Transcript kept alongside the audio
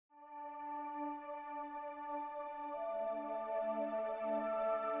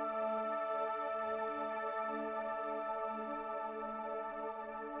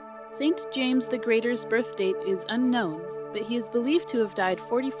Saint James the Greater's birth date is unknown, but he is believed to have died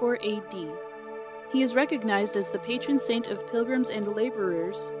 44 AD. He is recognized as the patron saint of pilgrims and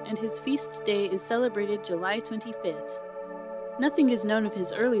laborers, and his feast day is celebrated July 25th. Nothing is known of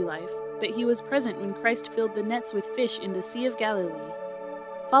his early life, but he was present when Christ filled the nets with fish in the Sea of Galilee.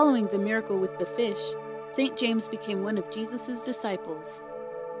 Following the miracle with the fish, Saint James became one of Jesus' disciples.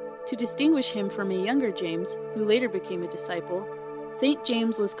 To distinguish him from a younger James, who later became a disciple, Saint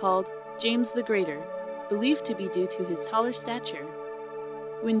James was called James the Greater, believed to be due to his taller stature.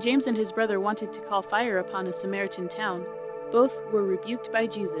 When James and his brother wanted to call fire upon a Samaritan town, both were rebuked by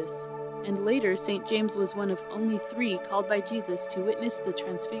Jesus, and later Saint James was one of only 3 called by Jesus to witness the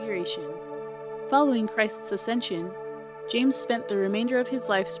Transfiguration. Following Christ's ascension, James spent the remainder of his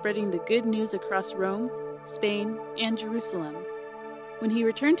life spreading the good news across Rome, Spain, and Jerusalem. When he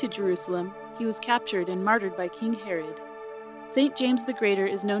returned to Jerusalem, he was captured and martyred by King Herod. Saint James the Greater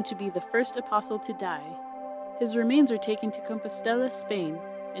is known to be the first apostle to die. His remains were taken to Compostela, Spain,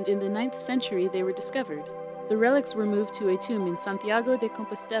 and in the 9th century they were discovered. The relics were moved to a tomb in Santiago de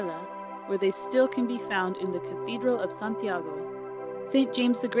Compostela, where they still can be found in the Cathedral of Santiago. Saint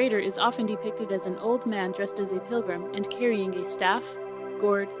James the Greater is often depicted as an old man dressed as a pilgrim and carrying a staff,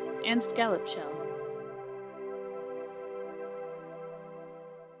 gourd, and scallop shell.